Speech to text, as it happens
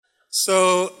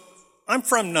So I'm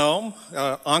from Nome.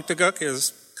 Oktaguk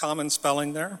is common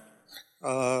spelling there.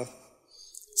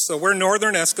 So we're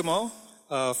Northern Eskimo.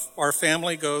 Our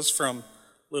family goes from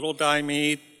Little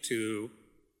Diomede to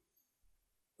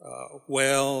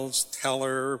Wales,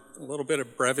 Teller, a little bit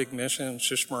of Brevig Mission,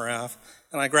 Shishmaref,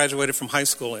 and I graduated from high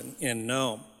school in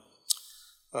Nome.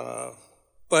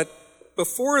 But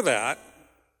before that,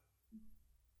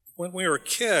 when we were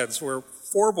kids, we're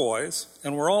 4 boys,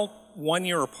 and we're all 1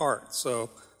 year apart, so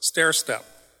stair step.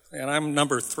 And I'm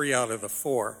number 3 out of the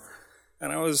 4.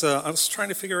 And I was trying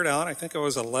to figure it out. I think I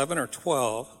was 11 or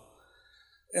 12.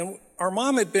 And our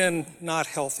mom had been not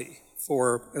healthy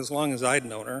for as long as I'd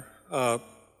known her.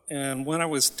 And when I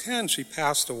was 10, she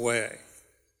passed away.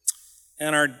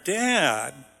 And our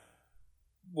dad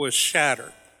was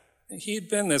shattered. He'd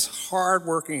been this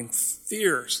hardworking,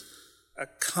 fierce,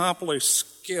 accomplished,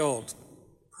 skilled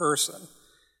person.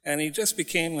 And he just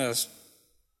became this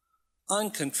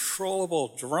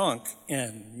uncontrollable drunk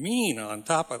and mean on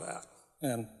top of that.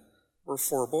 And we're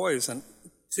 4 boys. And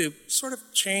to sort of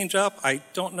change up, I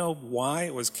don't know why,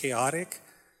 it was chaotic.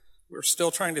 We're still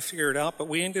trying to figure it out, but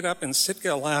we ended up in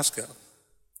Sitka, Alaska.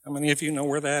 How many of you know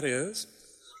where that is?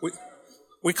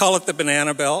 We call it the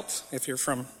Banana Belt, if you're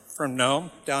from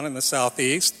Nome, down in the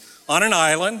southeast, on an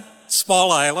island,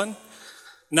 small island.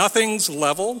 Nothing's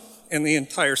level in the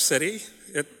entire city,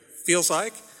 it feels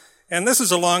like. And this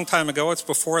is a long time ago. It's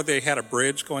before they had a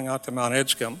bridge going out to Mount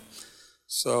Edgecombe.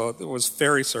 So there was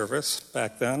ferry service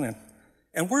back then.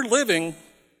 And we're living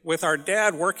with our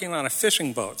dad working on a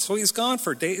fishing boat. So he's gone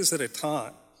for days at a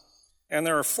time. And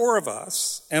there are 4 of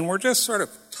us, and we're just sort of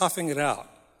toughing it out.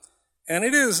 And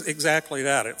it is exactly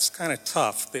that. It's kind of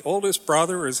tough. The oldest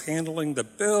brother is handling the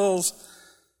bills.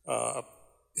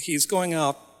 He's going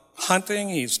out hunting.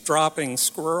 He's dropping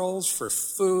squirrels for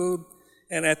food.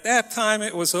 And at that time,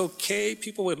 it was okay.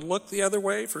 People would look the other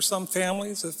way for some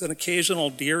families if an occasional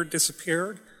deer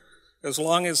disappeared, as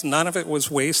long as none of it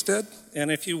was wasted. And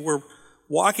if you were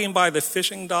walking by the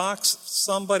fishing docks,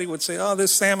 somebody would say, oh,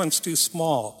 this salmon's too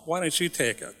small. Why don't you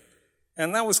take it?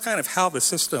 And that was kind of how the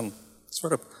system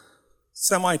sort of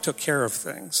semi took care of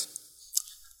things.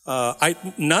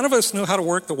 None of us knew how to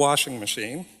work the washing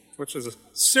machine, which is a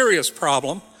serious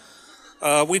problem.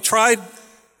 We tried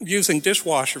using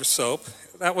dishwasher soap.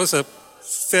 That was a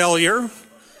failure.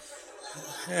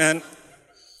 And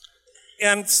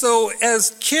so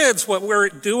as kids, what we're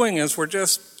doing is we're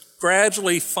just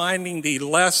gradually finding the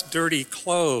less dirty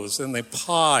clothes in the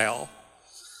pile.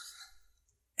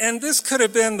 And this could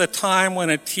have been the time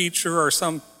when a teacher or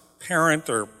some parent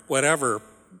or whatever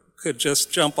could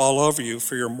just jump all over you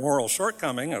for your moral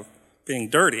shortcoming of being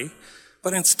dirty.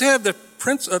 But instead,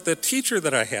 the teacher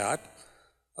that I had,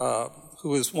 who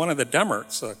was one of the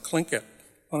Demerts, Tlingit,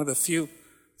 one of the few,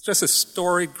 just a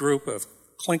storied group of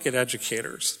Tlingit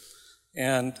educators.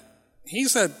 And he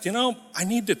said, I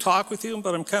need to talk with you,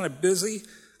 but I'm kind of busy.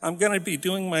 I'm going to be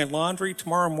doing my laundry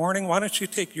tomorrow morning. Why don't you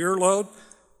take your load?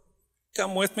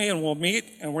 Come with me and we'll meet.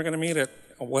 And we're going to meet at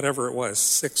whatever it was,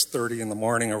 6:30 in the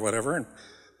morning or whatever.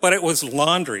 But it was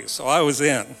laundry, so I was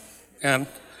in. And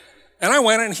I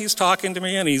went and he's talking to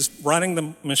me and he's running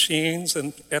the machines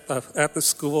and at the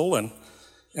school. And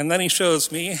then he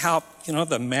shows me how,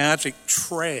 the magic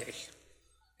tray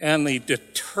and the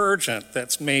detergent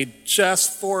that's made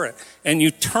just for it. And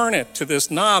you turn it to this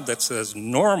knob that says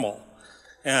normal.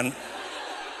 And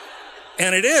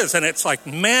it is, and it's like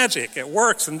magic. It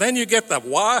works. And then you get the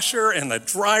washer and the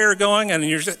dryer going, and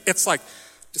it's like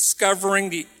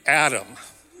discovering the atom.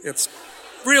 It's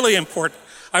really important.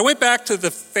 I went back to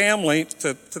the family,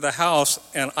 to the house,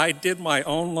 and I did my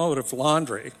own load of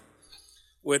laundry,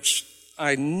 which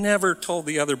I never told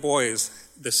the other boys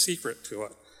the secret to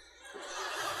it,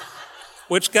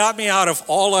 which got me out of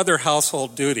all other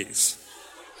household duties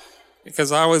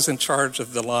because I was in charge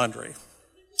of the laundry.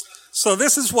 So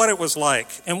this is what it was like.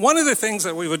 And one of the things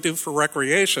that we would do for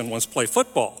recreation was play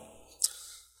football,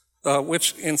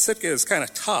 which in Sitka is kind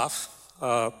of tough.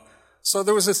 So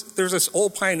there's this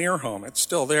old pioneer home. It's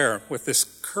still there with this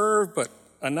curved but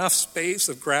enough space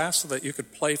of grass so that you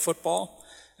could play football.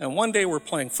 And one day we're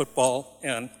playing football,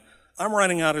 and I'm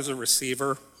running out as a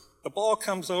receiver. The ball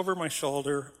comes over my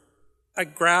shoulder. I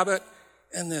grab it,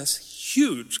 and this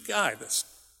huge guy, this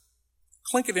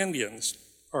Tlingit Indians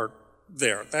are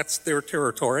there. That's their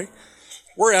territory.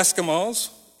 We're Eskimos.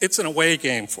 It's an away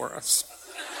game for us.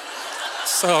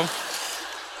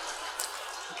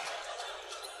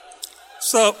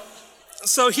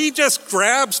 So he just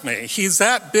grabs me. He's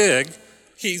that big.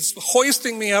 He's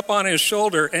hoisting me up on his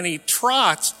shoulder, and he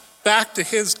trots back to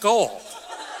his goal.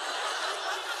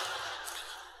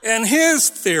 And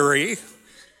his theory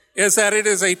is that it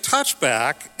is a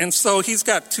touchback, and so he's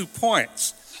got 2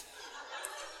 points.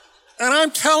 And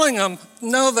I'm telling him,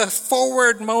 no, the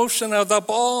forward motion of the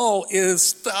ball is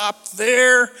stopped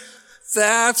there.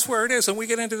 That's where it is. And we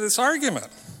get into this argument.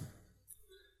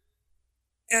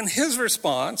 And his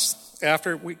response,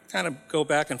 after we kind of go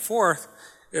back and forth,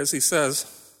 is he says,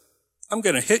 I'm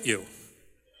going to hit you.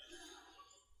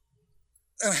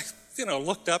 And I,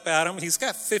 looked up at him. He's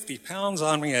got 50 pounds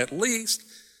on me at least.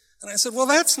 And I said, well,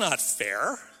 that's not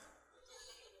fair.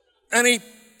 And he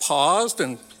paused,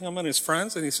 and him and his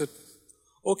friends, and he said,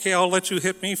 okay, I'll let you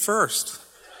hit me first.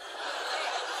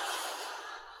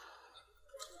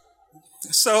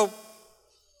 So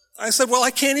I said, well,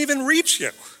 I can't even reach you,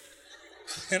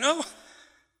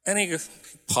 And he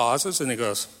pauses and he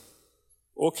goes,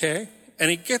 okay. And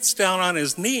he gets down on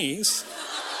his knees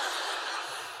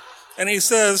and he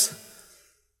says,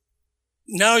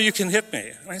 now you can hit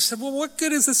me. And I said, well, what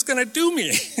good is this going to do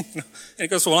me? And he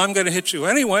goes, well, I'm going to hit you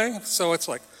anyway. So it's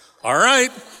like, all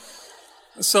right.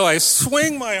 So I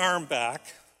swing my arm back.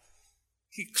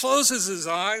 He closes his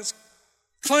eyes,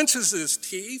 clenches his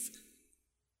teeth,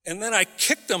 and then I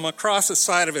kicked him across the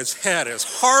side of his head as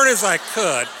hard as I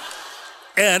could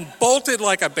and bolted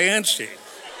like a banshee,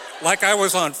 like I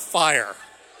was on fire.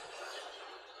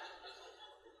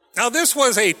 Now, this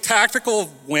was a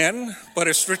tactical win, but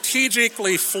a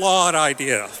strategically flawed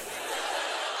idea.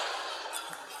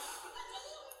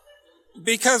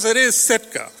 Because it is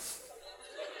Sitka.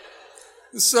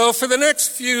 So for the next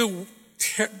few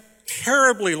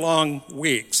terribly long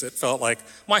weeks, it felt like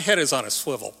my head is on a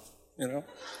swivel,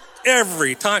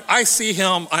 Every time I see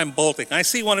him, I'm bolting. I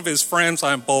see one of his friends,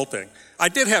 I'm bolting. I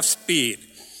did have speed.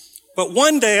 But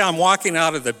one day I'm walking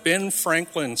out of the Ben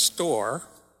Franklin store,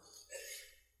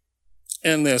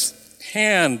 and this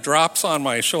hand drops on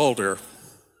my shoulder,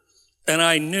 and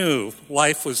I knew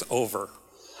life was over.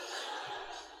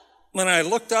 When I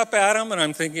looked up at him, and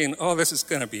I'm thinking, oh, this is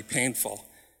going to be painful.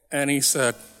 And he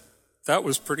said, that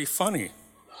was pretty funny.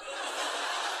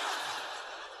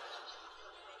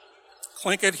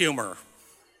 Tlingit humor.